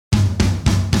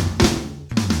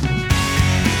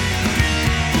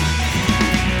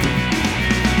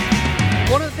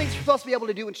supposed to be able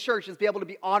to do in church is be able to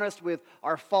be honest with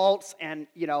our faults and,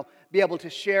 be able to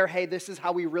share, hey, this is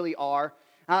how we really are.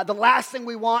 The last thing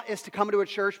we want is to come into a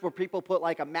church where people put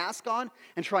like a mask on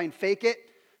and try and fake it.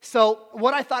 So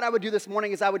what I thought I would do this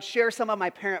morning is I would share some of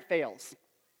my parent fails.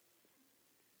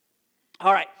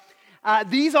 All right.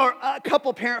 These are a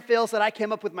couple parent fails that I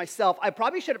came up with myself. I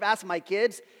probably should have asked my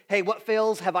kids, hey, what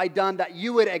fails have I done that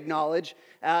you would acknowledge?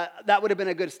 That would have been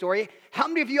a good story. How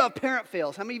many of you have parent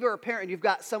fails? How many of you are a parent and you've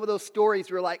got some of those stories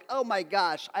where you're like, oh my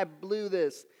gosh, I blew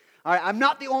this. All right, I'm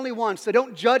not the only one, so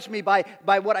don't judge me by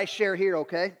what I share here,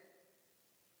 okay?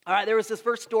 All right, there was this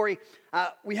first story.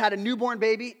 We had a newborn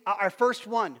baby, our first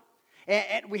one.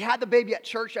 And we had the baby at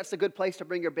church. That's a good place to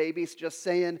bring your babies, just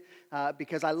saying,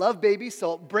 because I love babies,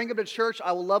 so bring them to church.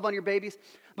 I will love on your babies.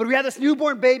 But we had this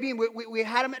newborn baby, and we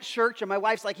had him at church, and my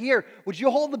wife's like, here, would you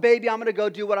hold the baby? I'm going to go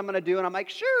do what I'm going to do. And I'm like,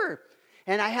 sure.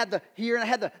 And I had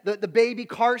the baby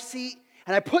car seat,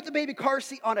 and I put the baby car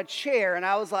seat on a chair, and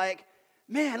I was like,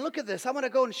 man, look at this. I'm going to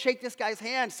go and shake this guy's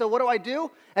hand. So what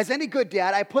do? As any good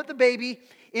dad, I put the baby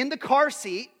in the car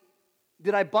seat.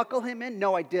 Did I buckle him in?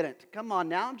 No, I didn't. Come on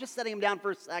now. I'm just setting him down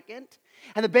for a second.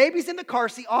 And the baby's in the car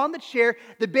seat on the chair.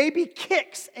 The baby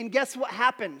kicks, and guess what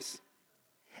happens?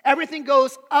 Everything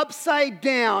goes upside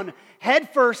down. Head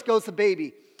first goes the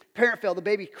baby. Parent fail. The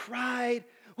baby cried.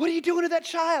 What are you doing to that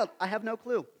child? I have no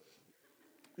clue.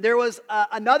 There was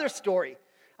another story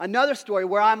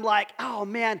where I'm like, oh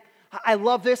man, I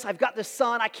love this. I've got this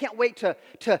son. I can't wait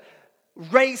to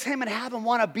raise him and have him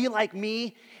want to be like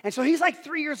me. And so he's like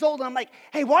 3 years old, and I'm like,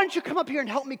 hey, why don't you come up here and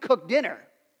help me cook dinner?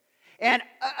 And,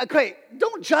 okay,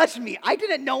 don't judge me. I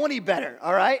didn't know any better,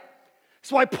 all right?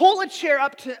 So I pull a chair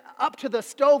up to the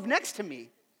stove next to me.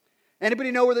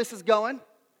 Anybody know where this is going?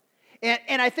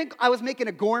 And I think I was making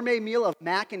a gourmet meal of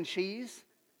mac and cheese.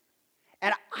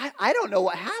 And I don't know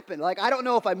what happened. Like, I don't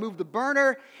know if I moved the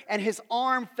burner and his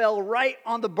arm fell right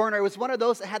on the burner. It was one of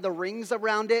those that had the rings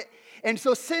around it. And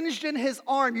so singed in his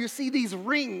arm, you see these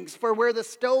rings for where the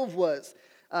stove was.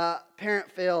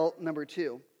 Parent fail number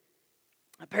 2.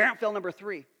 Parent fail number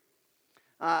 3.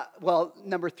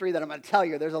 Number 3 that I'm going to tell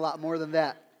you. There's a lot more than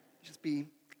that. Just be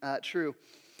true.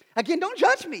 Again, don't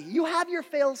judge me. You have your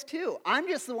fails too. I'm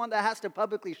just the one that has to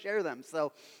publicly share them.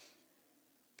 So,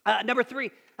 number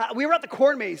 3, we were at the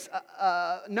corn maze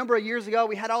a number of years ago.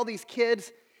 We had all these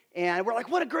kids, and we're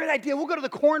like, what a great idea. We'll go to the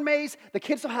corn maze. The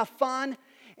kids will have fun.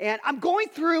 And I'm going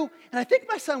through, and I think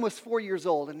my son was 4 years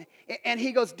old, and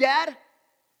he goes, Dad,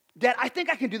 I think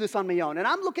I can do this on my own. And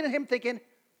I'm looking at him thinking,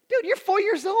 dude, you're 4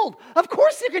 years old. Of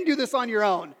course you can do this on your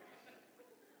own.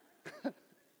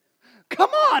 Come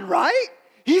on, right?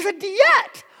 He's a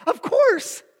diet, of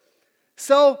course.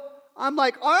 So I'm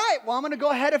like, all right, well, I'm going to go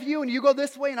ahead of you, and you go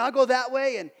this way, and I'll go that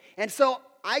way. And so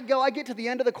I get to the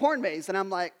end of the corn maze, and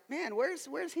I'm like, man,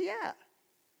 where's he at?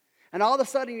 And all of a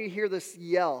sudden, you hear this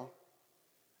yell,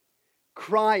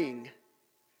 crying,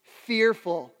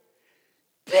 fearful,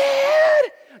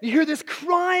 Dad! You hear this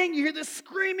crying, you hear this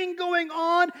screaming going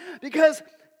on because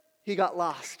he got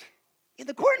lost in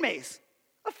the corn maze,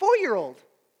 a 4-year-old.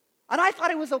 And I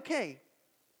thought it was okay.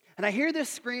 And I hear this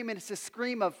scream, and it's a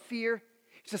scream of fear.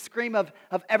 It's a scream of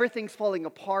everything's falling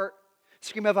apart.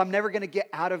 Scream of, I'm never going to get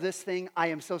out of this thing. I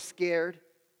am so scared.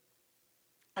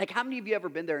 Like, how many of you ever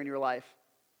been there in your life?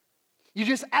 You're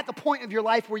just at the point of your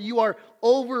life where you are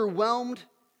overwhelmed.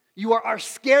 You are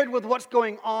scared with what's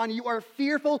going on. You are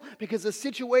fearful because the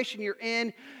situation you're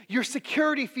in, your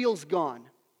security feels gone.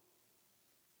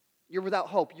 You're without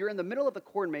hope. You're in the middle of the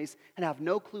corn maze and have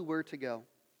no clue where to go.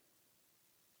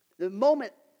 The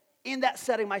moment in that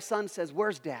setting, my son says,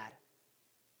 where's Dad?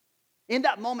 In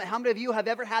that moment, how many of you have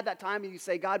ever had that time and you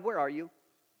say, God, where are you?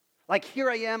 Like, here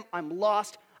I am, I'm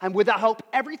lost, I'm without hope,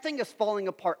 everything is falling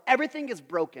apart, everything is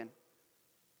broken.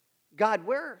 God,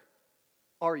 where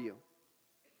are you?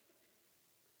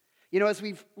 You know, as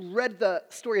we've read the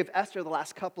story of Esther the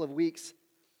last couple of weeks,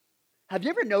 have you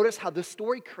ever noticed how the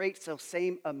story creates those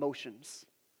same emotions?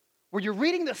 Where you're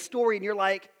reading the story and you're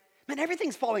like, man,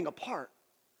 everything's falling apart.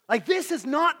 Like, this is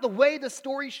not the way the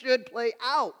story should play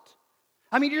out.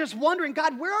 I mean, you're just wondering,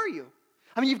 God, where are you?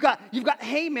 I mean, you've got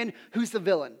Haman, who's the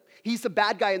villain. He's the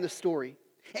bad guy in the story.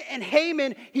 And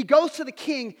Haman, he goes to the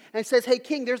king and says, hey,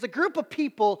 king, there's a group of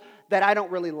people that I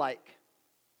don't really like.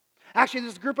 Actually,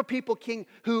 there's a group of people, king,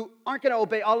 who aren't going to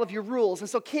obey all of your rules. And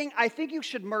so, king, I think you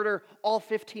should murder all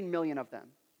 15 million of them.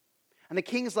 And the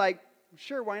king's like,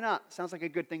 sure, why not? Sounds like a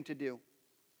good thing to do.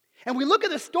 And we look at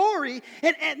the story,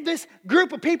 and this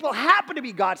group of people happen to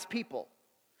be God's people.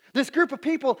 This group of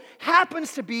people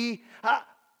happens to be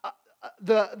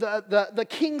the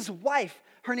king's wife.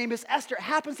 Her name is Esther. It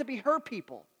happens to be her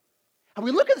people. And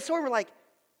we look at the story, we're like,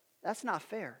 That's not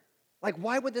fair. Like,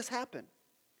 why would this happen?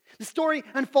 The story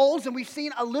unfolds, and we've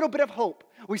seen a little bit of hope.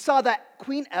 We saw that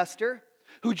Queen Esther,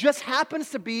 who just happens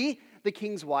to be the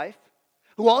king's wife,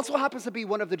 who also happens to be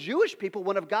one of the Jewish people,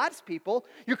 one of God's people,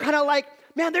 you're kind of like,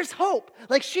 man, there's hope.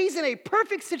 Like, she's in a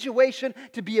perfect situation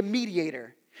to be a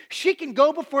mediator. She can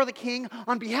go before the king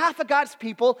on behalf of God's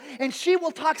people, and she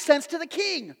will talk sense to the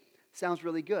king. Sounds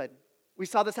really good. We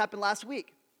saw this happen last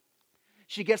week.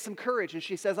 She gets some courage, and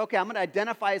she says, okay, I'm going to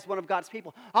identify as one of God's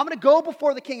people. I'm going to go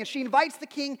before the king, and she invites the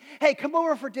king, hey, come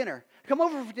over for dinner. Come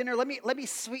over for dinner. Let me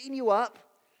sweeten you up,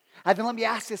 and then let me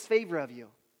ask this favor of you.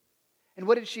 And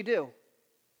what did she do?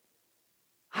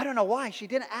 I don't know why. She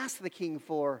didn't ask the king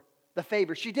for the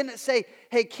favor. She didn't say,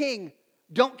 hey, king,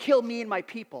 don't kill me and my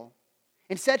people.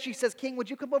 Instead, she says, king, would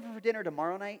you come over for dinner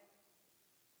tomorrow night?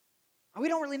 And we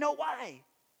don't really know why.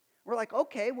 We're like,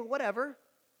 okay, well, whatever.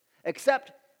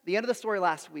 Except the end of the story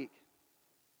last week.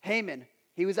 Haman,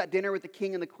 he was at dinner with the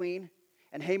king and the queen,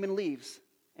 and Haman leaves.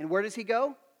 And where does he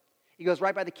go? He goes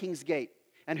right by the king's gate.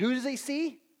 And who does he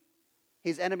see?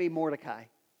 His enemy Mordecai.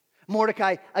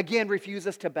 Mordecai, again,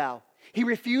 refuses to bow. He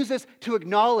refuses to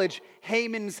acknowledge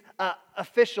Haman's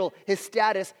official, his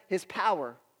status, his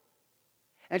power.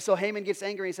 And so Haman gets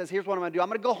angry and he says, here's what I'm going to do. I'm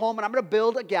going to go home and I'm going to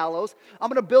build a gallows. I'm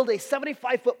going to build a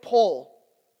 75-foot pole.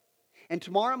 And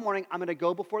tomorrow morning, I'm going to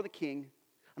go before the king.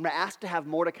 I'm going to ask to have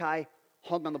Mordecai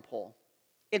hung on the pole,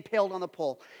 impaled on the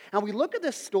pole. And we look at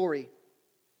this story,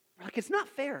 we're like, it's not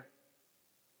fair.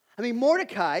 I mean,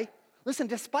 Mordecai, listen,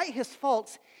 despite his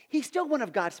faults, he's still one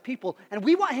of God's people, and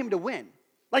we want him to win.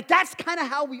 Like, that's kind of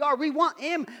how we are. We want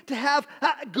him to have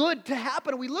good to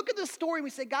happen. We look at this story and we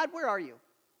say, God, where are you?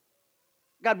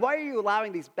 God, why are you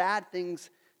allowing these bad things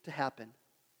to happen?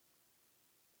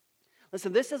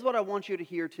 Listen, this is what I want you to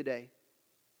hear today.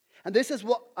 And this is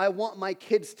what I want my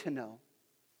kids to know.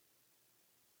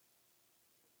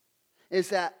 Is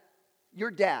that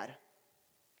your dad,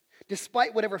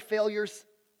 despite whatever failures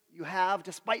you have,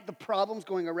 despite the problems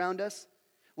going around us,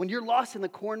 when you're lost in the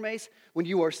corn maze, when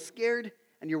you are scared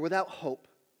and you're without hope,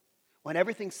 when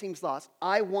everything seems lost,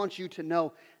 I want you to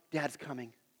know Dad's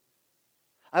coming.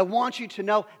 I want you to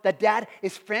know that Dad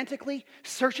is frantically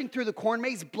searching through the corn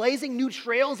maze, blazing new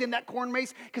trails in that corn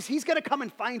maze, because he's going to come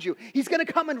and find you. He's going to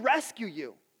come and rescue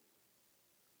you.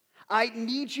 I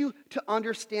need you to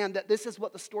understand that this is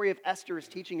what the story of Esther is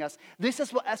teaching us. This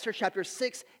is what Esther chapter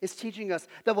 6 is teaching us,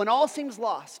 that when all seems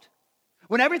lost,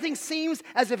 when everything seems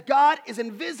as if God is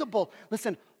invisible,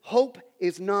 listen, hope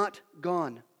is not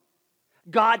gone.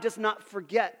 God does not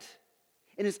forget.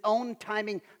 In his own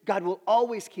timing, God will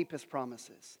always keep his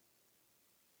promises.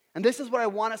 And this is what I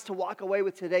want us to walk away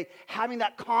with today, having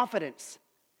that confidence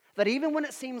that even when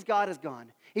it seems God is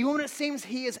gone, even when it seems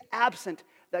he is absent,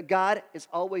 that God is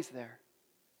always there.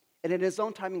 And in his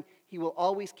own timing, he will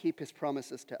always keep his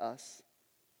promises to us.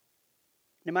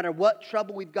 No matter what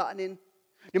trouble we've gotten in,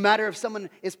 no matter if someone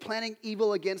is planning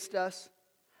evil against us,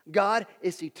 God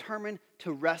is determined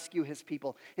to rescue his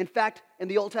people. In fact, in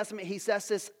the Old Testament, he says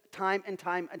this time and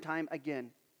time and time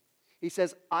again. He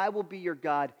says, I will be your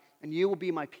God and you will be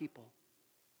my people.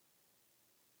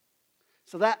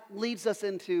 So that leads us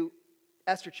into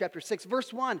Esther chapter 6.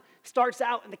 Verse 1 starts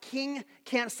out, and the king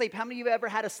can't sleep. How many of you have ever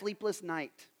had a sleepless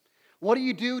night? What do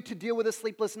you do to deal with a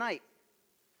sleepless night?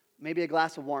 Maybe a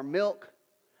glass of warm milk.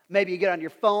 Maybe you get on your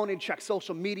phone and check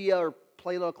social media or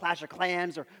play a little Clash of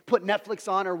Clans or put Netflix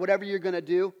on or whatever you're going to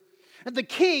do. And the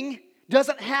king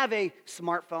doesn't have a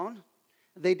smartphone.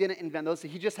 They didn't invent those.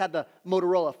 He just had the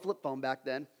Motorola flip phone back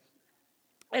then.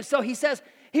 And so he says,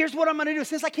 here's what I'm going to do.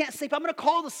 Since I can't sleep, I'm going to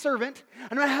call the servant.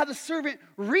 I'm going to have the servant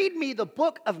read me the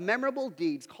book of memorable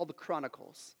deeds called the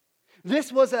Chronicles.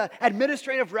 This was an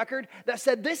administrative record that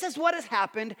said this is what has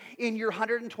happened in your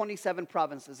 127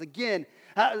 provinces. Again,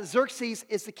 Xerxes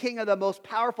is the king of the most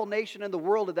powerful nation in the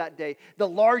world of that day, the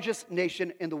largest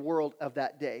nation in the world of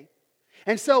that day.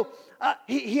 And so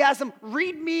he has them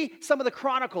read me some of the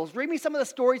chronicles, read me some of the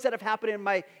stories that have happened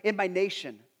in my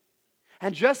nation.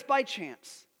 And just by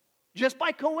chance, just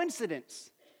by coincidence,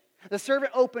 the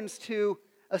servant opens to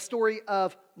a story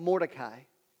of Mordecai.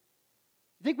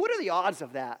 Think, what are the odds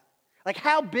of that? Like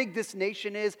how big this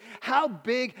nation is, how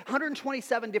big,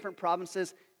 127 different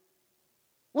provinces.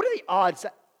 What are the odds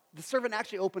that the servant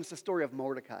actually opens the story of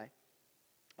Mordecai?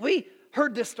 We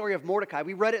heard this story of Mordecai.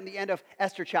 We read it in the end of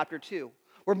Esther chapter 2,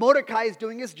 where Mordecai is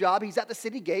doing his job. He's at the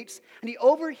city gates, and he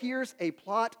overhears a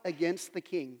plot against the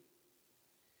king.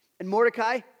 And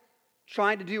Mordecai,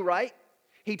 trying to do right,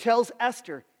 he tells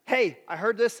Esther, hey, I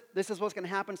heard this. This is what's going to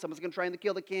happen. Someone's going to try and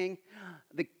kill the king.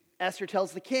 Esther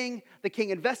tells the king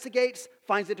investigates,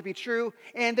 finds it to be true,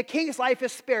 and the king's life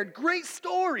is spared. Great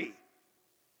story.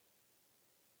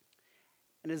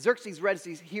 And as Xerxes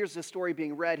hears the story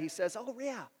being read, he says, oh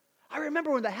yeah, I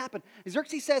remember when that happened. And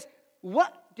Xerxes says,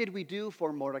 what did we do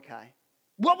for Mordecai?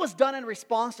 What was done in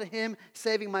response to him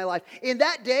saving my life? In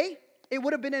that day, it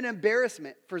would have been an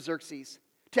embarrassment for Xerxes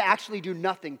to actually do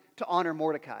nothing to honor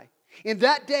Mordecai. In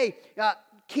that day,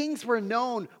 kings were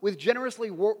known with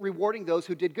generously rewarding those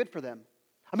who did good for them.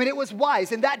 I mean, it was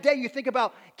wise. In that day, you think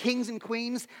about kings and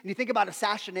queens, and you think about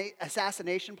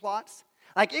assassination plots.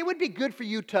 Like, it would be good for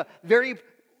you to very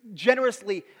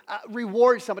generously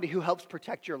reward somebody who helps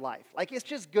protect your life. Like, it's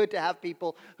just good to have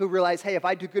people who realize, hey, if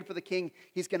I do good for the king,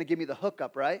 he's going to give me the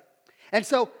hookup, right? And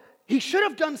so he should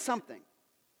have done something,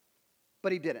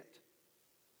 but he didn't.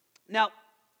 Now,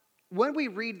 when we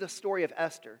read the story of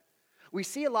Esther, we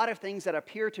see a lot of things that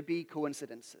appear to be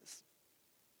coincidences.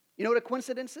 You know what a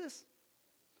coincidence is?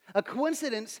 A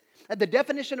coincidence, the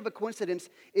definition of a coincidence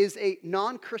is a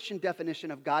non-Christian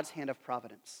definition of God's hand of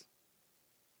providence.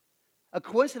 A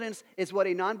coincidence is what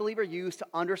a non-believer used to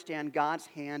understand God's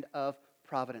hand of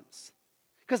providence.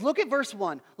 Because look at verse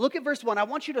 1. Look at verse 1. I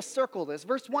want you to circle this.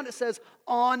 Verse 1, it says,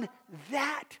 on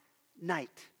that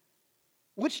night.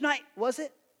 Which night was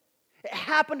it? It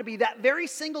happened to be that very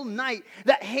single night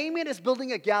that Haman is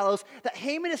building a gallows, that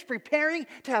Haman is preparing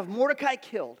to have Mordecai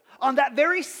killed. On that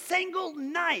very single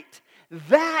night,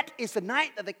 that is the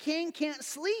night that the king can't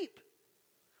sleep.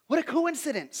 What a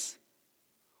coincidence.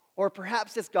 Or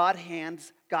perhaps it's God's hand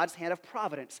of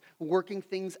providence working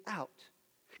things out.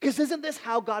 Because isn't this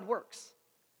how God works?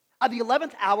 At the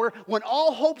 11th hour, when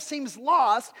all hope seems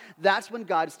lost, that's when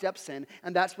God steps in,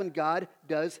 and that's when God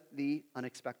does the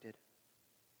unexpected.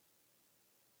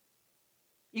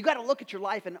 You got to look at your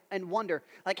life and wonder,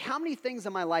 like, how many things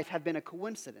in my life have been a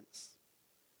coincidence?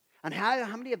 And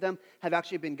how many of them have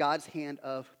actually been God's hand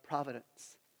of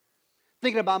providence?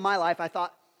 Thinking about my life, I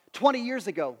thought 20 years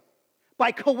ago,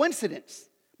 by coincidence,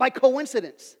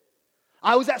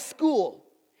 I was at school,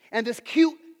 and this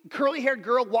cute curly-haired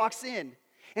girl walks in,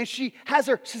 and she has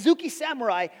her Suzuki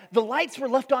Samurai. The lights were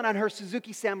left on her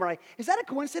Suzuki Samurai. Is that a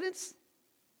coincidence?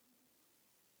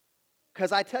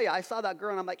 Because I tell you, I saw that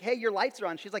girl and I'm like, hey, your lights are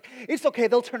on. She's like, it's okay,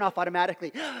 they'll turn off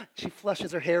automatically. She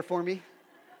flushes her hair for me.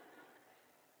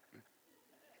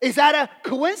 Is that a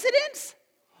coincidence?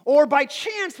 Or by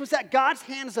chance, was that God's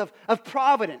hands of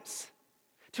providence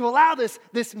to allow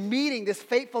this meeting, this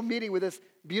fateful meeting with this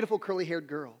beautiful curly-haired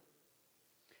girl?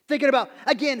 Thinking about,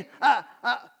 again,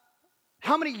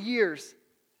 how many years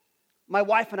my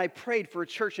wife and I prayed for a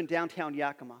church in downtown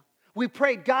Yakima. We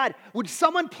prayed, God, would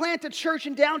someone plant a church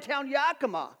in downtown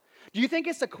Yakima? Do you think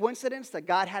it's a coincidence that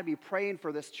God had me praying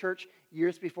for this church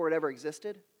years before it ever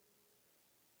existed?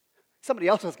 Somebody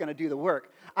else was going to do the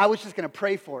work. I was just going to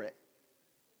pray for it.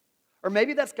 Or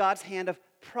maybe that's God's hand of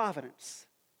providence.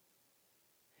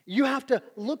 You have to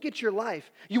look at your life.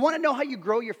 You want to know how you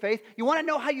grow your faith? You want to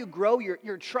know how you grow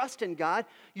your trust in God?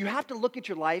 You have to look at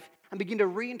your life and begin to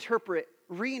reinterpret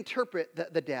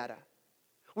the data.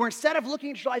 Where instead of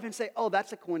looking at your life and say, oh,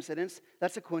 that's a coincidence,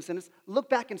 look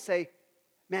back and say,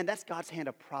 man, that's God's hand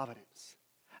of providence.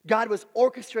 God was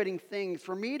orchestrating things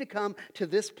for me to come to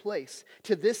this place,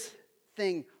 to this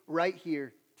thing right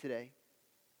here today.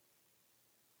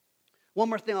 One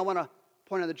more thing I want to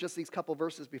point out, just these couple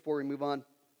verses before we move on.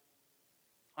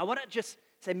 I want to just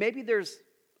say maybe there's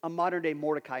a modern day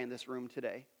Mordecai in this room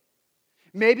today.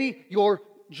 Maybe you're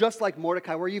just like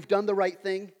Mordecai, where you've done the right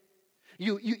thing.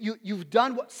 You've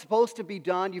done what's supposed to be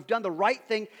done. You've done the right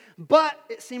thing, but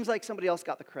it seems like somebody else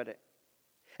got the credit.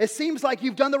 It seems like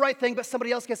you've done the right thing, but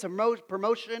somebody else gets a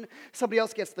promotion. Somebody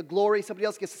else gets the glory. Somebody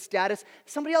else gets the status.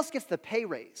 Somebody else gets the pay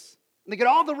raise. And they get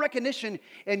all the recognition,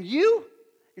 and you're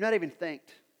not even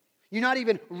thanked. You're not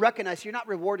even recognized. You're not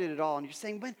rewarded at all. And you're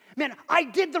saying, man, I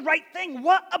did the right thing.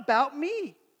 What about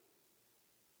me?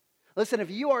 Listen,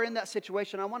 if you are in that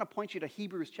situation, I want to point you to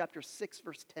Hebrews chapter 6,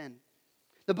 verse 10.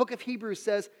 The book of Hebrews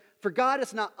says, for God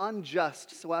is not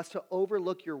unjust so as to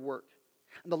overlook your work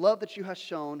and the love that you have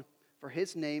shown for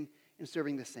his name in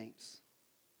serving the saints.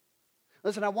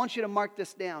 Listen, I want you to mark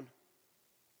this down.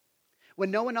 When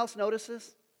no one else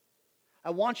notices, I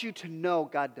want you to know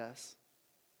God does.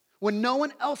 When no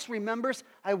one else remembers,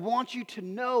 I want you to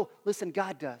know, listen,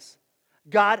 God does.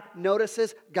 God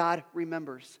notices, God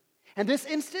remembers. In this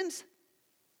instance,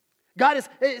 God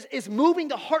is moving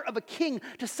the heart of a king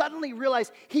to suddenly realize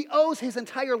he owes his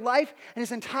entire life and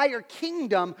his entire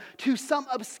kingdom to some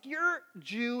obscure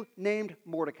Jew named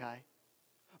Mordecai.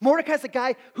 Mordecai's a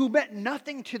guy who meant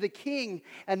nothing to the king,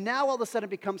 and now all of a sudden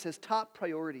becomes his top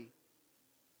priority.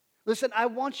 Listen, I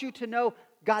want you to know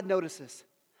God notices.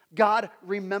 God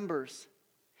remembers.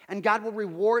 And God will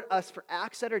reward us for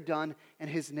acts that are done in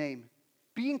his name.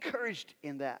 Be encouraged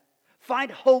in that. Find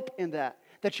hope in that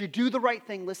you do the right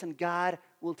thing. Listen, God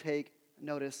will take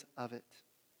notice of it.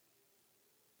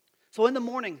 So in the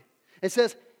morning, it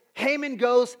says, Haman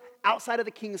goes outside of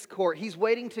the king's court. He's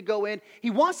waiting to go in. He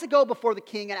wants to go before the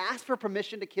king and ask for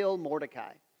permission to kill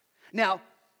Mordecai. Now,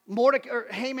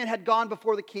 Haman had gone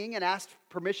before the king and asked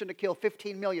permission to kill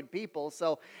 15 million people.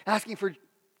 So asking for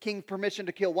king permission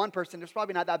to kill one person is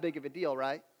probably not that big of a deal,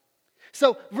 right?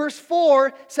 So verse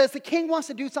 4 says the king wants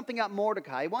to do something at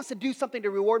Mordecai. He wants to do something to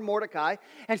reward Mordecai.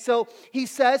 And so he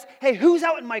says, hey, who's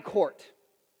out in my court?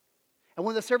 And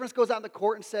one of the servants goes out in the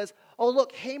court and says, oh,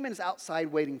 look, Haman's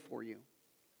outside waiting for you.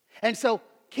 And so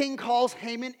king calls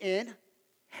Haman in.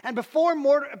 And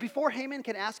before Haman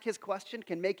can ask his question,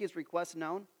 can make his request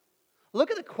known, look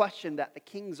at the question that the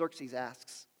king Xerxes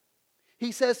asks.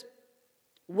 He says,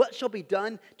 what shall be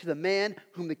done to the man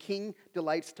whom the king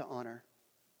delights to honor?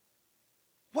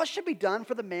 What should be done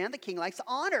for the man the king likes to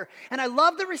honor? And I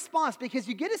love the response because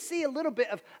you get to see a little bit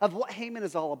of what Haman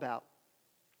is all about.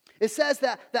 It says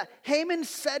that Haman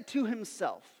said to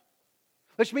himself,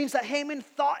 which means that Haman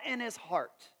thought in his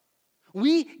heart.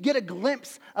 We get a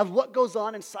glimpse of what goes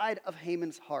on inside of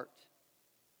Haman's heart.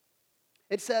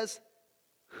 It says,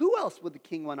 who else would the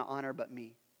king want to honor but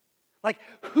me? Like,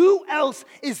 who else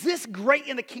is this great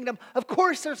in the kingdom? Of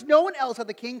course, there's no one else that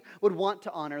the king would want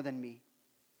to honor than me.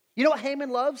 You know what Haman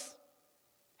loves?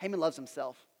 Haman loves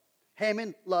himself.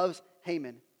 Haman loves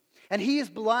Haman. And he is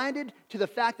blinded to the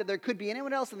fact that there could be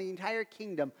anyone else in the entire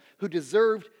kingdom who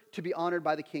deserved to be honored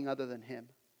by the king other than him.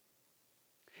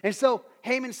 And so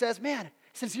Haman says, man,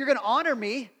 since you're going to honor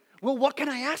me, well, what can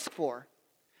I ask for?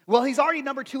 Well, he's already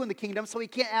number 2 in the kingdom, so he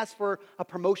can't ask for a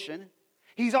promotion.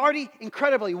 He's already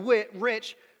incredibly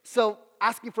rich, so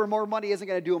asking for more money isn't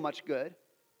going to do him much good.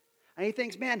 And he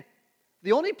thinks, man,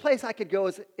 the only place I could go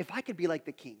is if I could be like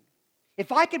the king.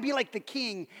 If I could be like the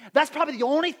king, that's probably the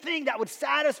only thing that would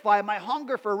satisfy my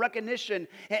hunger for recognition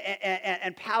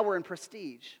and power and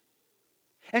prestige.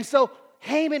 And so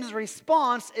Haman's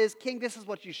response is, king, this is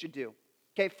what you should do.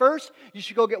 Okay, first, you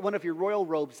should go get one of your royal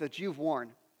robes that you've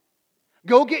worn.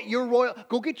 Go get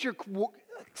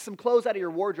some clothes out of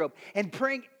your wardrobe and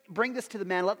bring this to the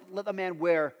man. Let the man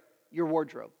wear your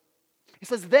wardrobe. He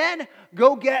says, then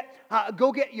go get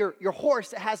your horse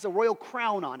that has the royal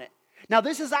crown on it. Now,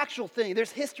 this is actual thing.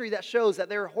 There's history that shows that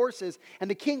there are horses, and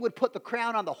the king would put the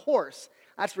crown on the horse.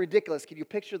 That's ridiculous. Can you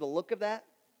picture the look of that?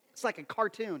 It's like a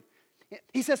cartoon.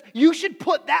 He says, you should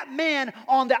put that man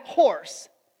on that horse.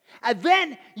 And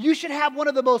then you should have one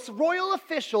of the most royal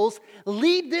officials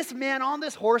lead this man on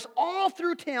this horse all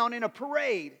through town in a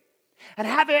parade. And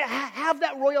have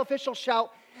that royal official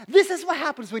shout, this is what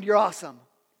happens when you're awesome.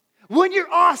 When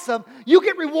you're awesome, you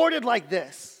get rewarded like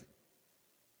this.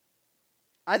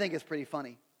 I think it's pretty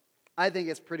funny. I think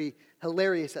it's pretty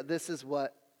hilarious that this is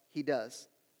what he does.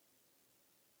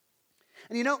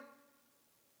 And you know,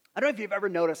 I don't know if you've ever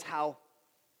noticed how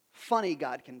funny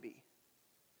God can be.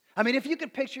 I mean, if you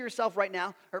could picture yourself right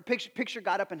now, or picture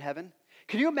God up in heaven,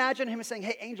 can you imagine him saying,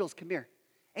 hey, angels, come here.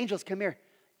 Angels, come here.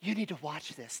 You need to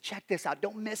watch this. Check this out.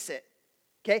 Don't miss it.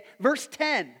 Okay? Verse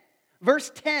 10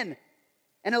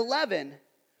 and 11.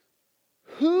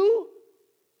 Who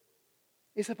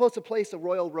is supposed to place a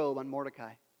royal robe on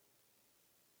Mordecai?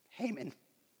 Haman.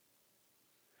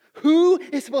 Who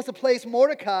is supposed to place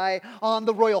Mordecai on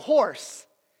the royal horse?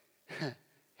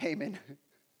 Haman.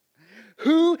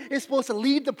 Who is supposed to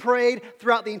lead the parade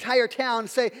throughout the entire town and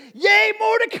say, yay,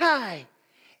 Mordecai?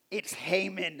 It's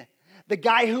Haman, the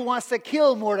guy who wants to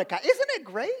kill Mordecai. Isn't it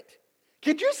great?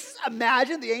 Could you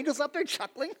imagine the angels up there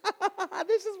chuckling?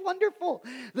 This is wonderful.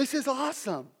 This is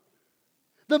awesome.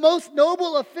 The most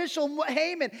noble official,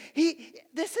 Haman.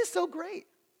 This is so great.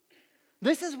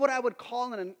 This is what I would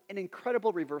call an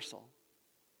incredible reversal.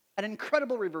 An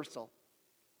incredible reversal.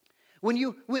 When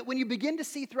you begin to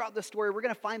see throughout the story, we're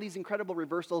going to find these incredible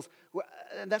reversals,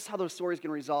 and that's how those stories can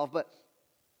resolve. But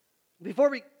before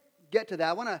we get to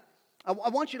that, I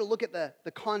want you to look at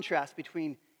the contrast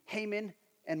between Haman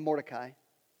and Mordecai. I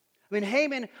mean,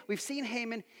 Haman, we've seen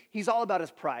Haman, he's all about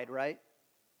his pride, right?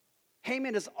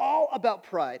 Haman is all about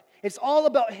pride. It's all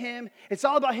about him. It's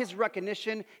all about his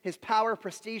recognition, his power,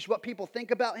 prestige, what people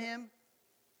think about him. And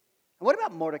what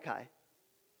about Mordecai?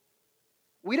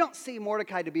 We don't see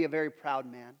Mordecai to be a very proud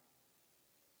man.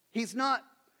 He's not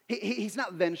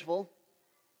vengeful.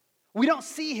 We don't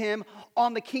see him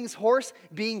on the king's horse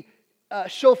being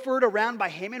chauffeured around by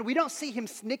Haman. We don't see him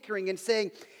snickering and saying,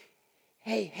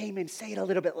 hey, Haman, say it a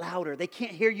little bit louder. They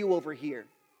can't hear you over here.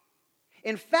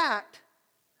 In fact,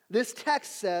 this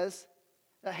text says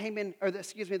that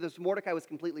Mordecai was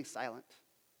completely silent.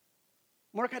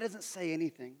 Mordecai doesn't say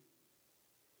anything.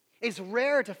 It's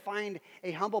rare to find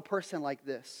a humble person like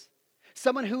this.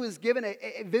 Someone who is given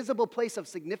a visible place of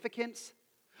significance,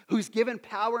 who's given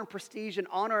power and prestige and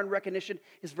honor and recognition.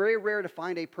 It's very rare to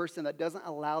find a person that doesn't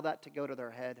allow that to go to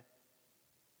their head.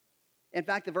 In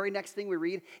fact, the very next thing we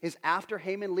read is after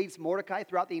Haman leads Mordecai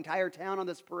throughout the entire town on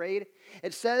this parade,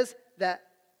 it says that,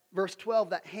 verse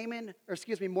 12, that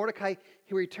Mordecai,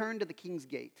 he returned to the king's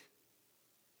gate.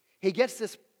 He gets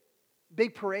this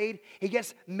big parade, he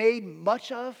gets made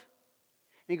much of, and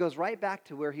he goes right back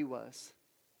to where he was.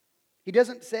 He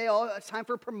doesn't say, oh, it's time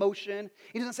for promotion.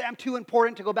 He doesn't say, I'm too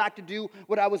important to go back to do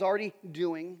what I was already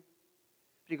doing.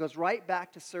 But he goes right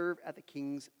back to serve at the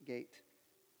king's gate.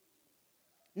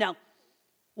 Now,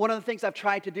 one of the things I've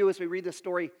tried to do as we read this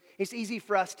story, it's easy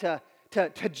for us to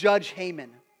judge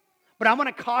Haman. But I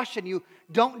want to caution you,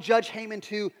 don't judge Haman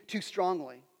too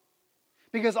strongly.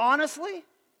 Because honestly,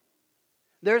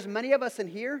 there's many of us in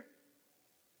here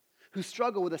who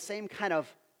struggle with the same kind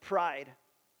of pride,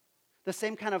 the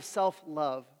same kind of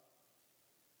self-love,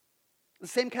 the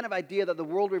same kind of idea that the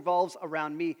world revolves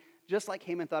around me, just like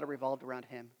Haman thought it revolved around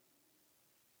him.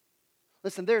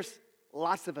 Listen, there's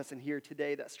lots of us in here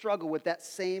today that struggle with that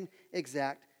same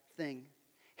exact thing.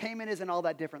 Haman isn't all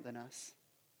that different than us.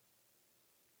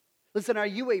 Listen, are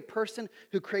you a person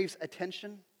who craves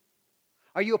attention?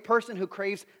 Are you a person who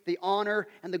craves the honor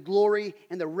and the glory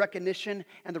and the recognition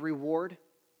and the reward?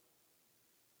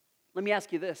 Let me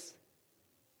ask you this.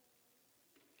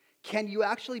 Can you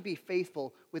actually be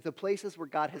faithful with the places where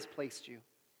God has placed you?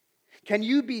 Can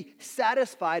you be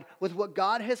satisfied with what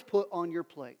God has put on your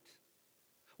plate?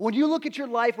 When you look at your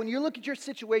life, when you look at your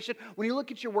situation, when you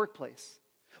look at your workplace,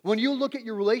 when you look at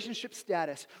your relationship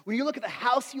status, when you look at the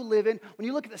house you live in, when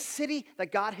you look at the city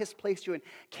that God has placed you in,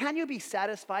 can you be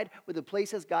satisfied with the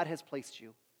places God has placed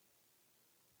you?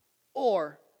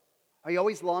 Or are you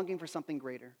always longing for something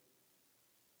greater?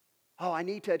 Oh, I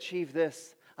need to achieve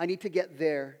this. I need to get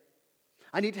there.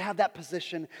 I need to have that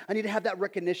position. I need to have that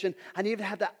recognition. I need to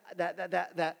have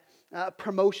that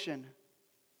promotion.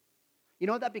 You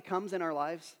know what that becomes in our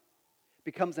lives? It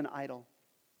becomes an idol.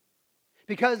 It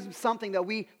becomes something that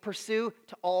we pursue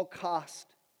to all cost.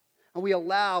 And we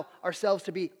allow ourselves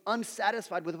to be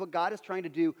unsatisfied with what God is trying to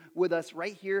do with us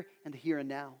right here and the here and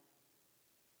now.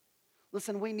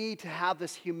 Listen, we need to have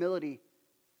this humility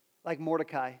like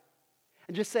Mordecai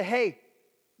and just say, hey,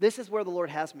 this is where the Lord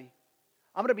has me.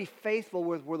 I'm going to be faithful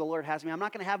with where the Lord has me. I'm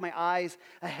not going to have my eyes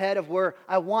ahead of where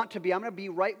I want to be. I'm going to be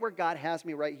right where God has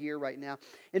me right here, right now.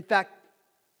 In fact,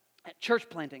 at church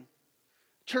planting,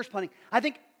 I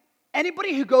think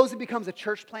anybody who goes and becomes a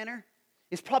church planter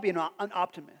is probably an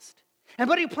optimist.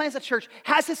 Anybody who plants a church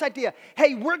has this idea,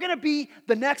 hey, we're going to be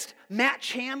the next Matt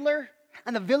Chandler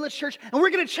and the Village Church, and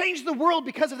we're going to change the world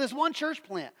because of this one church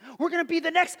plant. We're going to be the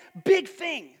next big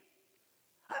thing.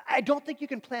 I don't think you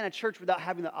can plant a church without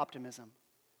having the optimism.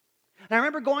 And I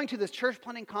remember going to this church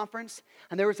planting conference,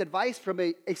 and there was advice from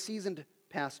a seasoned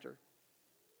pastor.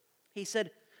 He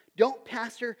said, don't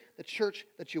pastor the church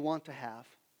that you want to have.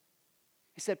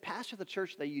 He said, pastor the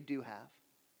church that you do have.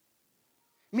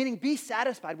 Meaning, be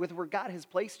satisfied with where God has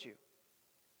placed you.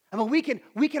 I mean,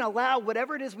 we can allow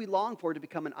whatever it is we long for to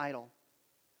become an idol,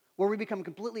 where we become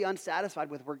completely unsatisfied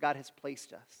with where God has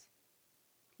placed us.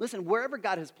 Listen, wherever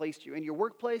God has placed you, in your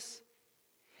workplace,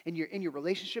 in your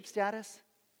relationship status,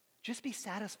 just be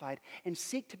satisfied and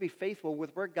seek to be faithful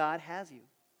with where God has you.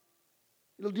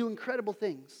 It'll do incredible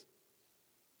things.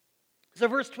 So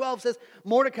verse 12 says,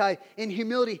 Mordecai, in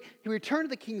humility, he returned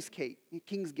to the king's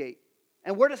gate.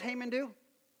 And what does Haman do?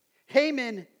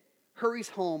 Haman hurries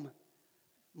home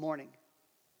mourning,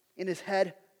 in his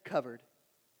head covered.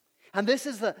 And this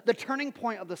is the turning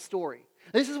point of the story.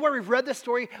 This is where we've read the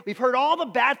story. We've heard all the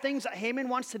bad things that Haman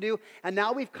wants to do, and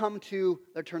now we've come to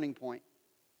the turning point.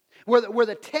 Where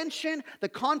the tension, the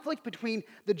conflict between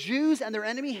the Jews and their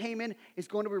enemy Haman is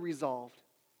going to be resolved.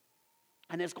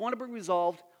 And it's going to be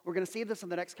resolved, we're going to see this in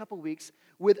the next couple of weeks,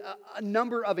 with a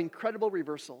number of incredible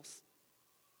reversals.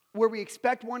 Where we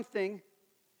expect one thing,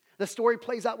 the story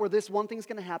plays out where this one thing is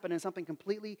going to happen and something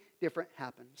completely different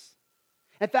happens.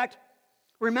 In fact,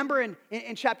 remember in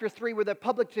chapter 3 where the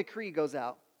public decree goes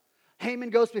out. Haman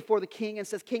goes before the king and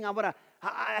says, King,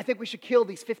 I think we should kill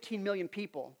these 15 million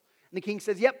people. And the king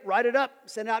says, yep, write it up,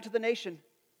 send it out to the nation.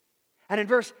 And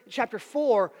in chapter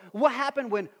 4, what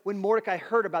happened when Mordecai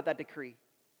heard about that decree?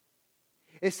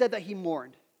 It said that he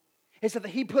mourned. It said that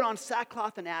he put on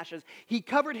sackcloth and ashes. He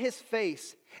covered his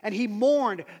face and he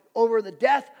mourned over the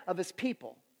death of his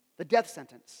people, the death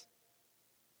sentence.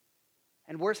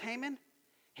 And where's Haman?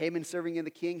 Haman serving in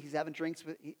the king. He's having drinks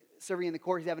serving in the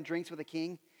court. He's having drinks with the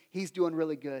king. He's doing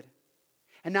really good.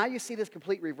 And now you see this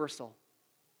complete reversal.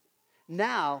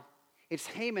 Now, it's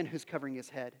Haman who's covering his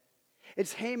head.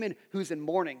 It's Haman who's in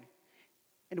mourning.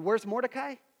 And where's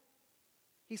Mordecai?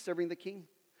 He's serving the king,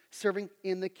 serving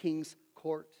in the king's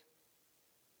court.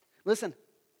 Listen,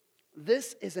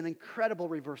 this is an incredible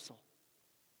reversal.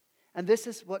 And this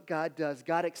is what God does.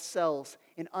 God excels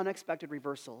in unexpected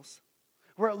reversals,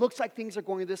 where it looks like things are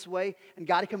going this way, and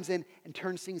God comes in and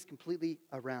turns things completely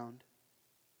around.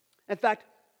 In fact,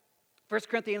 1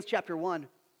 Corinthians chapter 1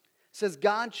 says,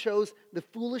 God chose the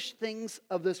foolish things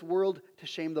of this world to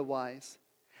shame the wise.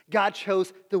 God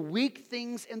chose the weak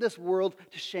things in this world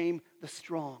to shame the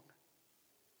strong.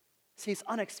 See, it's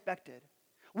unexpected.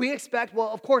 We expect, well,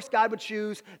 of course, God would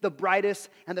choose the brightest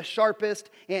and the sharpest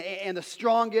and the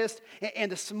strongest and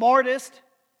the smartest.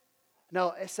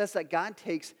 No, it says that God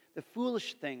takes the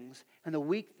foolish things and the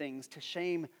weak things to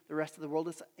shame the rest of the world.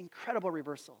 It's an incredible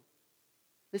reversal.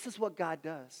 This is what God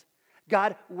does.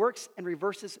 God works and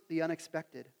reverses the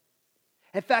unexpected.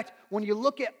 In fact, when you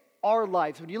look at our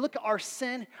lives, when you look at our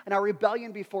sin and our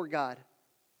rebellion before God,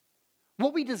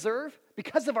 what we deserve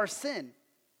because of our sin,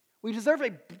 we deserve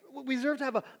to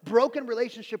have a broken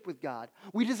relationship with God.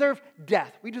 We deserve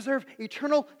death. We deserve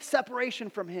eternal separation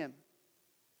from Him.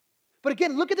 But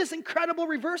again, look at this incredible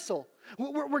reversal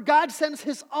where God sends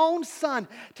His own Son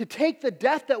to take the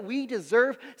death that we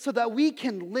deserve so that we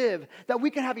can live, that we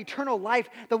can have eternal life,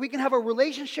 that we can have a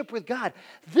relationship with God.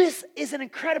 This is an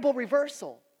incredible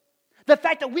reversal. The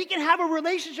fact that we can have a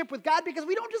relationship with God because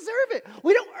we don't deserve it.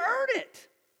 We don't earn it.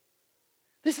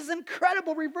 This is an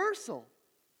incredible reversal.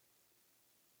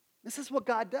 This is what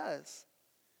God does.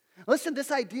 Listen, this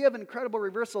idea of incredible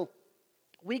reversal,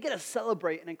 we get to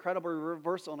celebrate an incredible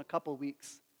reversal in a couple of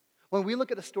weeks. When we look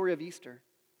at the story of Easter,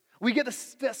 we get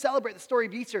to celebrate the story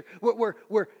of Easter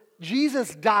where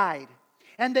Jesus died.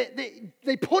 And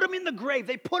they put Him in the grave.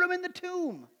 They put Him in the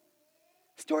tomb.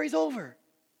 Story's over.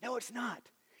 No, it's not.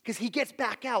 Because He gets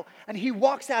back out and He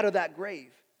walks out of that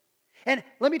grave. And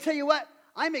let me tell you what,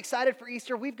 I'm excited for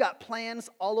Easter. We've got plans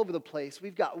all over the place.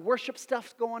 We've got worship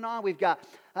stuff going on. We've got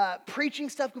preaching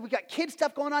stuff. We've got kids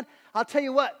stuff going on. I'll tell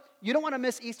you what, you don't want to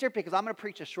miss Easter because I'm going to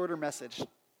preach a shorter message.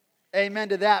 Amen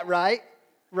to that, right?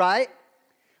 Right?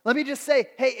 Let me just say,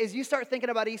 hey, as you start thinking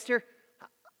about Easter,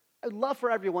 I'd love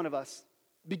for every one of us,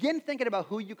 begin thinking about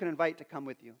who you can invite to come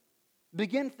with you.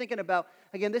 Begin thinking about,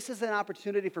 again, this is an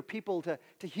opportunity for people to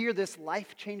hear this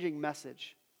life-changing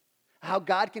message. How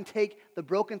God can take the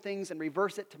broken things and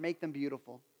reverse it to make them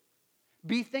beautiful.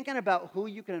 Be thinking about who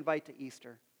you can invite to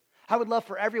Easter. I would love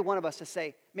for every one of us to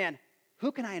say, man,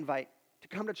 who can I invite to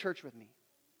come to church with me?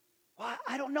 Well,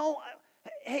 I don't know.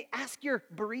 Hey, ask your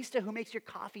barista who makes your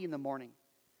coffee in the morning.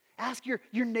 Ask your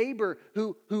neighbor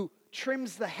who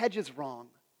trims the hedges wrong.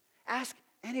 Ask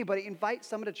anybody. Invite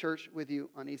someone to church with you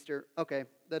on Easter. Okay,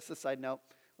 that's the side note.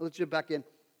 Let's jump back in.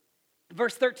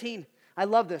 Verse 13, I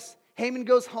love this. Haman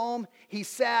goes home, he's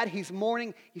sad, he's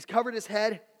mourning, he's covered his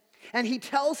head, and he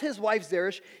tells his wife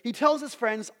Zeresh, he tells his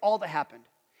friends all that happened.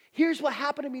 Here's what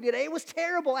happened to me today. It was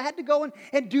terrible. I had to go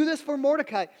and do this for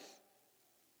Mordecai.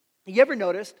 You ever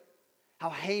noticed how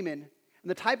Haman, and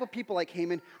the type of people like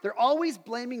Haman, they're always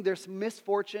blaming their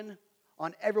misfortune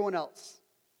on everyone else,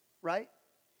 right?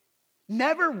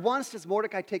 Never once does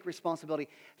Mordecai take responsibility.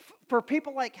 For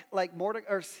people like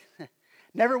Mordecai, or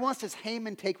never once does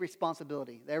Haman take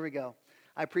responsibility. There we go.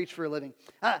 I preach for a living.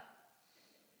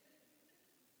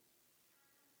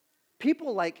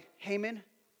 People like Haman,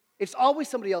 it's always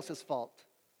somebody else's fault.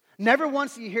 Never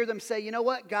once do you hear them say, you know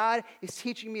what? God is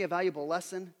teaching me a valuable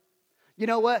lesson. You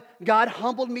know what? God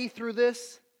humbled me through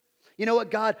this. You know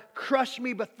what? God crushed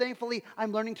me, but thankfully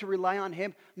I'm learning to rely on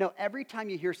Him. No, every time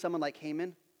you hear someone like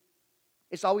Haman,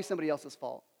 it's always somebody else's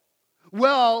fault.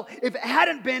 Well, if it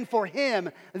hadn't been for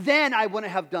him, then I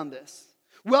wouldn't have done this.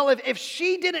 Well, if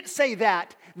she didn't say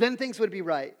that, then things would be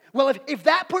right. Well, if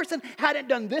that person hadn't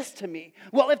done this to me,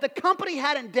 well, if the company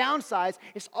hadn't downsized,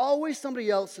 it's always somebody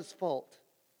else's fault.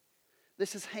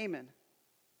 This is Haman.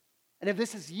 And if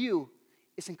this is you,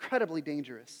 it's incredibly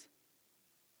dangerous.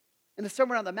 In the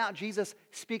Sermon on the Mount, Jesus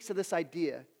speaks of this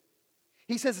idea.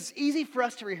 He says it's easy for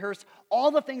us to rehearse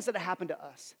all the things that have happened to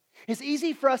us. It's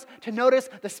easy for us to notice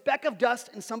the speck of dust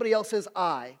in somebody else's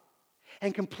eye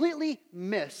and completely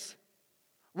miss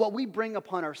what we bring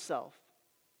upon ourselves.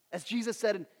 As Jesus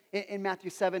said in Matthew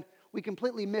 7, we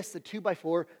completely miss the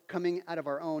 2x4 coming out of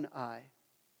our own eye.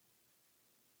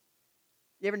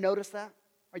 You ever notice that?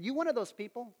 Are you one of those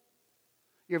people?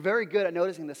 You're very good at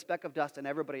noticing the speck of dust in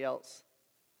everybody else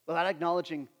without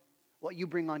acknowledging what you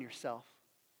bring on yourself,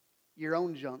 your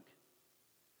own junk.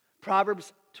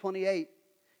 Proverbs 28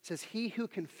 says, he who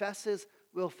confesses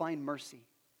will find mercy.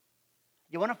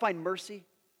 You want to find mercy?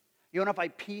 You want to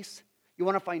find peace? You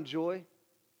want to find joy?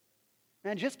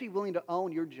 Man, just be willing to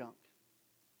own your junk,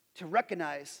 to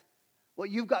recognize what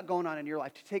you've got going on in your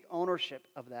life, to take ownership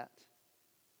of that.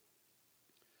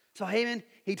 So Haman,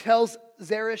 he tells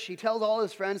Zeresh, he tells all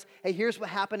his friends, hey, here's what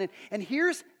happened. And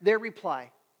here's their reply.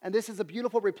 And this is a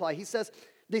beautiful reply.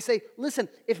 They say, listen,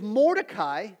 if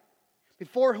Mordecai,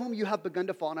 before whom you have begun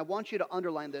to fall, and I want you to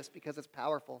underline this because it's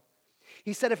powerful.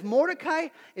 He said, if Mordecai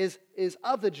is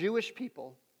of the Jewish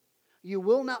people, you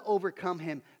will not overcome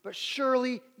him, but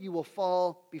surely you will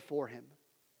fall before him.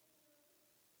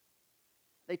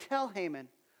 They tell Haman,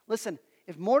 listen,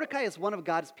 if Mordecai is one of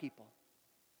God's people.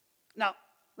 Now,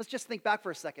 let's just think back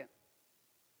for a second.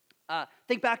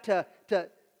 Think back to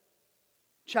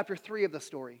chapter 3 of the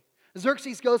story.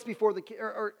 Xerxes goes before the king,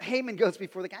 or Haman goes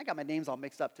before the king. I got my names all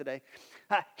mixed up today.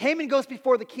 Haman goes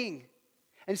before the king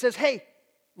and says, hey,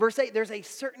 verse 8, there's a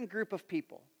certain group of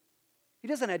people. He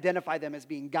doesn't identify them as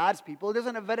being God's people. He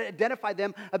doesn't identify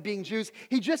them as being Jews.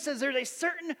 He just says there's a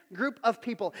certain group of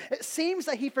people. It seems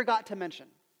that he forgot to mention.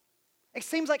 It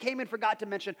seems like Haman forgot to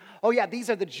mention, oh yeah,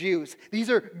 these are the Jews. These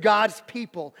are God's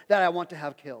people that I want to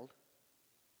have killed.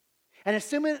 And as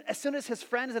soon as his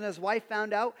friends and his wife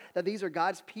found out that these are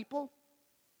God's people,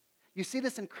 you see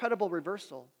this incredible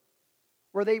reversal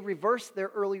where they reverse their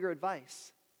earlier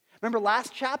advice. Remember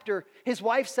last chapter, his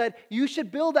wife said, you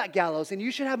should build that gallows and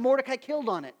you should have Mordecai killed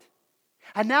on it.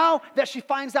 And now that she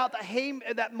finds out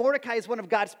that Mordecai is one of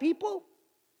God's people,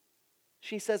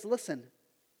 she says, listen,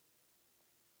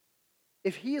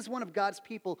 if he is one of God's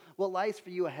people, what lies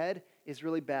for you ahead is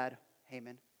really bad,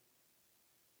 Haman.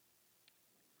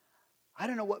 I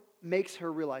don't know what makes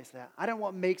her realize that. I don't know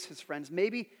what makes his friends.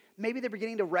 Maybe they're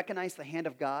beginning to recognize the hand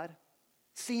of God,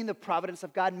 seeing the providence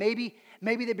of God. Maybe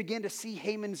they begin to see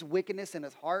Haman's wickedness in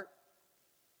his heart.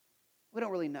 We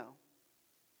don't really know.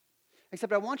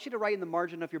 Except I want you to write in the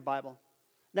margin of your Bible,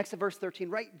 next to verse 13,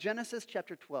 write Genesis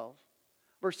chapter 12,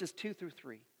 verses 2 through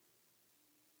 3.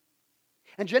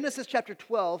 In Genesis chapter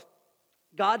 12,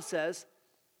 God says,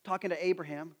 talking to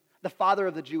Abraham, the father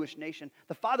of the Jewish nation,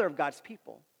 the father of God's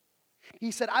people,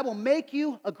 he said, I will make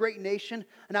you a great nation,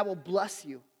 and I will bless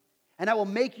you, and I will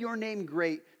make your name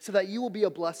great, so that you will be a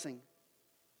blessing.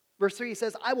 Verse 3, he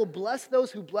says, I will bless those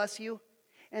who bless you,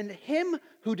 and him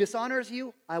who dishonors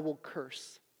you, I will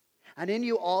curse. And in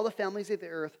you all the families of the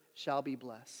earth shall be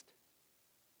blessed.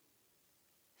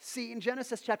 See, in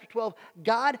Genesis chapter 12,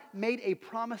 God made a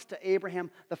promise to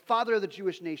Abraham, the father of the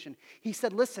Jewish nation. He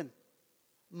said, listen,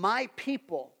 my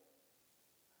people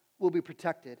will be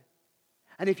protected.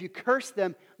 And if you curse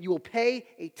them, you will pay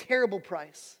a terrible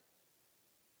price.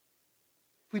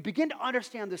 We begin to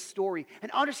understand this story and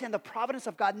understand the providence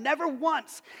of God. Never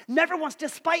once,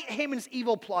 despite Haman's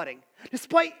evil plotting,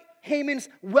 despite Haman's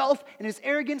wealth and his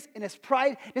arrogance and his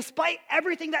pride, despite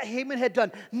everything that Haman had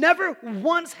done, never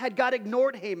once had God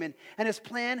ignored Haman and his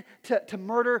plan to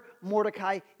murder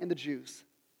Mordecai and the Jews.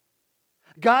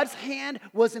 God's hand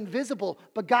was invisible,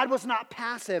 but God was not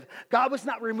passive. God was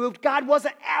not removed. God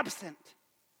wasn't absent.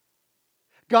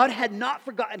 God had not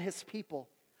forgotten his people,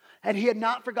 and he had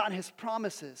not forgotten his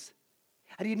promises.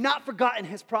 And he had not forgotten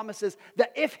his promises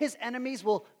that if his enemies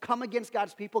will come against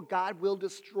God's people, God will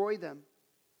destroy them.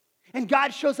 And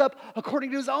God shows up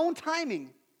according to his own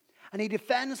timing, and he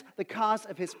defends the cause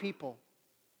of his people.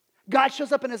 God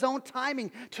shows up in his own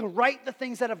timing to right the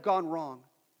things that have gone wrong.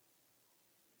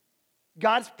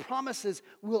 God's promises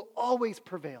will always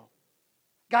prevail.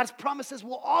 God's promises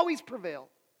will always prevail.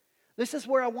 This is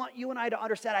where I want you and I to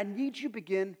understand. I need you to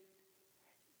begin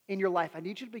in your life. I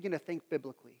need you to begin to think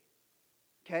biblically.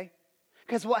 Okay?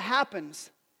 Because what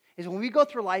happens is when we go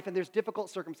through life and there's difficult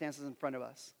circumstances in front of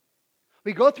us,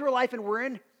 we go through life and we're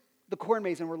in the corn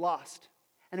maze and we're lost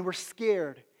and we're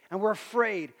scared and we're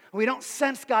afraid and we don't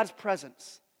sense God's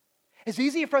presence. It's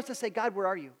easier for us to say, God, where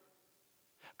are you?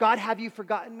 God, have you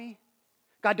forgotten me?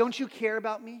 God, don't you care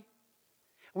about me?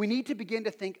 We need to begin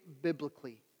to think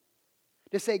biblically.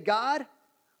 To say, God,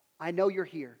 I know you're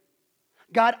here.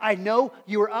 God, I know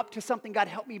you are up to something. God,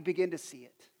 help me begin to see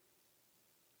it.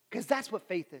 Because that's what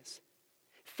faith is.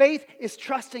 Faith is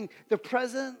trusting the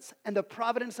presence and the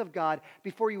providence of God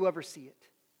before you ever see it.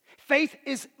 Faith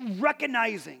is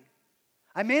recognizing,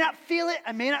 I may not feel it,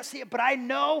 I may not see it, but I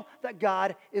know that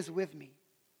God is with me.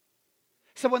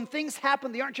 So when things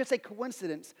happen, they aren't just a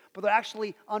coincidence, but they're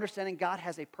actually understanding God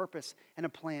has a purpose and a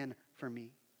plan for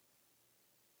me.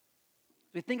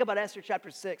 We think about Esther chapter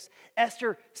 6.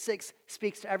 Esther 6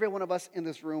 speaks to every one of us in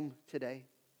this room today.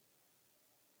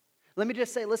 Let me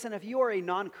just say, listen, if you are a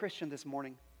non-Christian this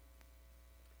morning,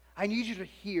 I need you to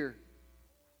hear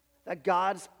that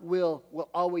God's will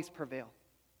always prevail.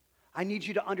 I need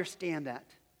you to understand that.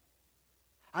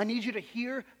 I need you to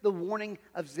hear the warning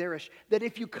of Zeresh that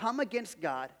if you come against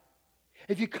God,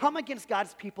 if you come against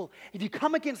God's people, if you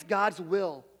come against God's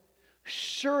will,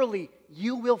 surely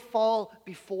you will fall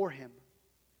before him.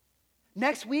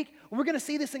 Next week, we're going to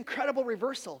see this incredible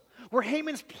reversal where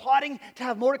Haman's plotting to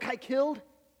have Mordecai killed.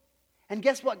 And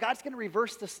guess what? God's going to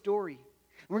reverse the story.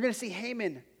 We're going to see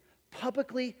Haman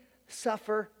publicly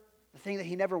suffer the thing that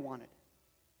he never wanted.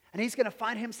 And he's going to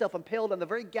find himself impaled on the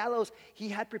very gallows he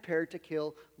had prepared to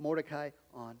kill Mordecai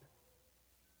on.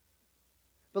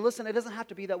 But listen, it doesn't have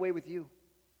to be that way with you.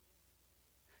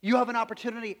 You have an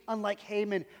opportunity, unlike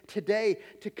Haman, today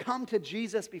to come to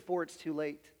Jesus before it's too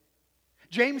late.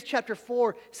 James chapter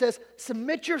 4 says,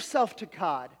 submit yourself to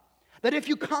God. That if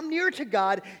you come near to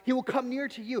God, he will come near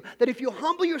to you. That if you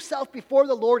humble yourself before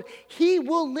the Lord, he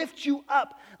will lift you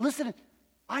up. Listen,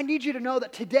 I need you to know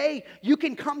that today you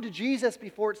can come to Jesus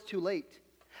before it's too late.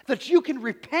 That you can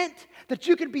repent, that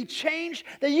you can be changed,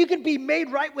 that you can be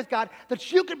made right with God,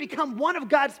 that you can become one of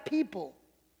God's people.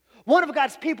 One of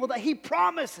God's people that he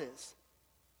promises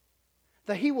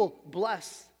that he will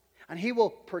bless and he will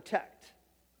protect.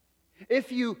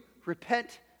 If you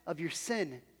repent of your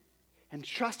sin and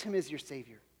trust him as your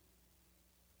Savior.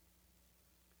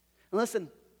 And listen,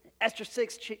 Esther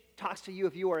 6 talks to you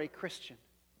if you are a Christian.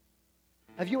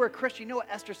 If you are a Christian, you know what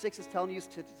Esther 6 is telling you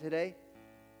today?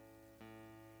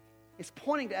 It's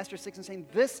pointing to Esther 6 and saying,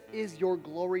 this is your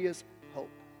glorious hope.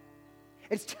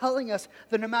 It's telling us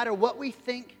that no matter what we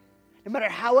think, no matter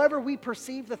however we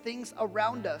perceive the things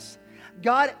around us,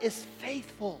 God is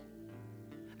faithful.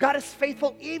 God is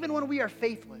faithful even when we are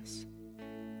faithless.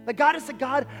 That God is a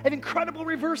God of incredible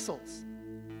reversals.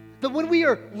 That when we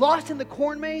are lost in the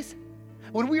corn maze,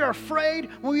 when we are afraid,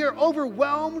 when we are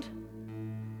overwhelmed,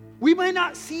 we may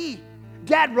not see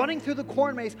Dad running through the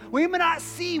corn maze. We may not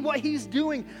see what he's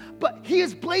doing, but he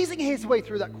is blazing his way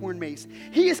through that corn maze.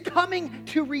 He is coming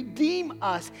to redeem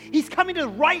us. He's coming to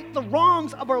right the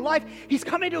wrongs of our life. He's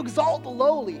coming to exalt the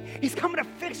lowly. He's coming to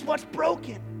fix what's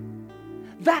broken.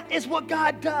 That is what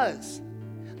God does.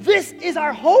 This is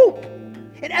our hope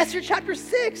in Esther chapter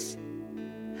 6.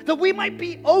 That we might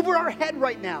be over our head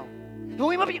right now. That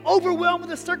we might be overwhelmed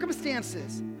with the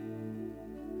circumstances.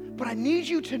 But I need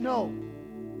you to know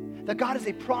that God is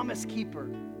a promise keeper.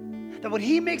 That when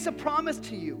he makes a promise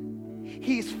to you,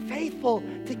 he is faithful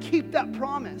to keep that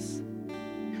promise.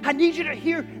 I need you to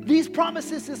hear these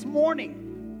promises this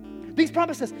morning. These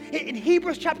promises. In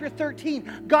Hebrews chapter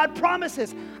 13, God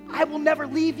promises, I will never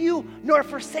leave you nor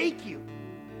forsake you.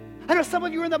 I know some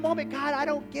of you are in the moment, God, I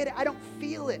don't get it. I don't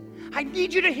feel it. I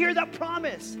need you to hear that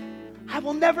promise. I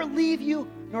will never leave you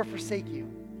nor forsake you.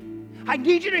 I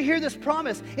need you to hear this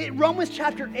promise in Romans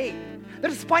chapter 8. That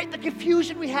despite the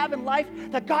confusion we have in life,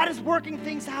 that God is working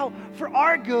things out for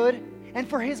our good and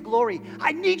for his glory.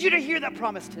 I need you to hear that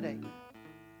promise today.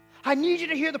 I need you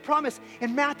to hear the promise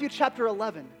in Matthew chapter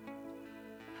 11.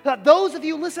 That those of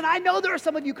you, listen, I know there are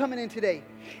some of you coming in today,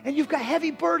 and you've got heavy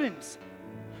burdens.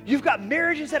 You've got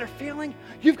marriages that are failing.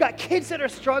 You've got kids that are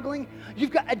struggling.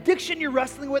 You've got addiction you're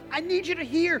wrestling with. I need you to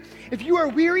hear, if you are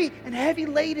weary and heavy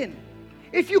laden,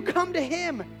 if you come to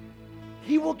him,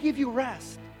 he will give you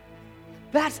rest.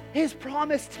 That's his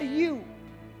promise to you.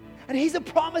 And he's a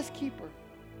promise keeper.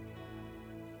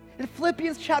 In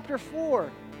Philippians chapter 4,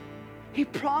 he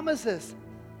promises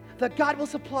that God will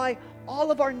supply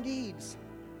all of our needs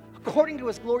according to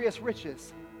his glorious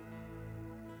riches.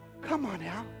 Come on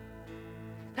now.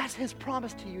 That's his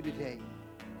promise to you today.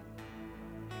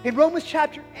 In Romans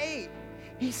chapter 8,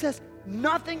 he says,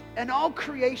 nothing in all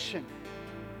creation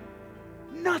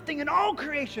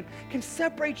can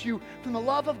separate you from the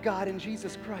love of God in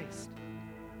Jesus Christ.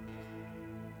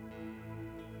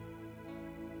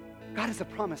 God is a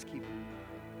promise keeper.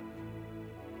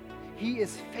 He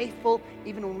is faithful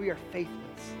even when we are faithless.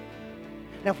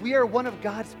 Now, if we are one of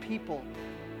God's people,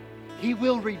 he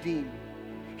will redeem.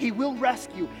 He will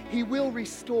rescue. He will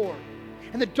restore.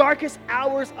 In the darkest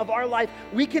hours of our life,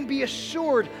 we can be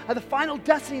assured of the final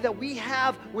destiny that we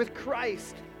have with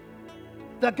Christ.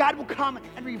 That God will come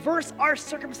and reverse our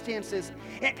circumstances.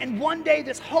 And one day,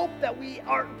 this hope that we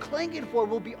are clinging for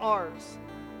will be ours.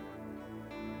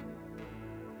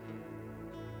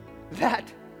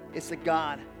 That is the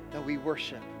God that we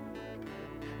worship.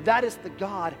 That is the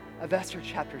God of Esther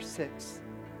chapter 6.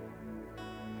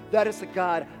 That is the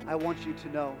God I want you to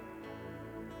know.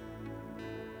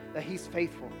 That he's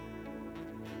faithful.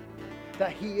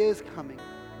 That he is coming.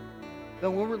 That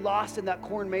when we're lost in that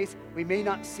corn maze, we may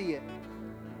not see it.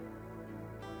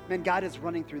 Man, God is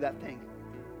running through that thing.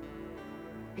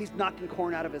 He's knocking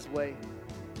corn out of his way.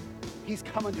 He's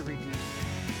coming to redeem.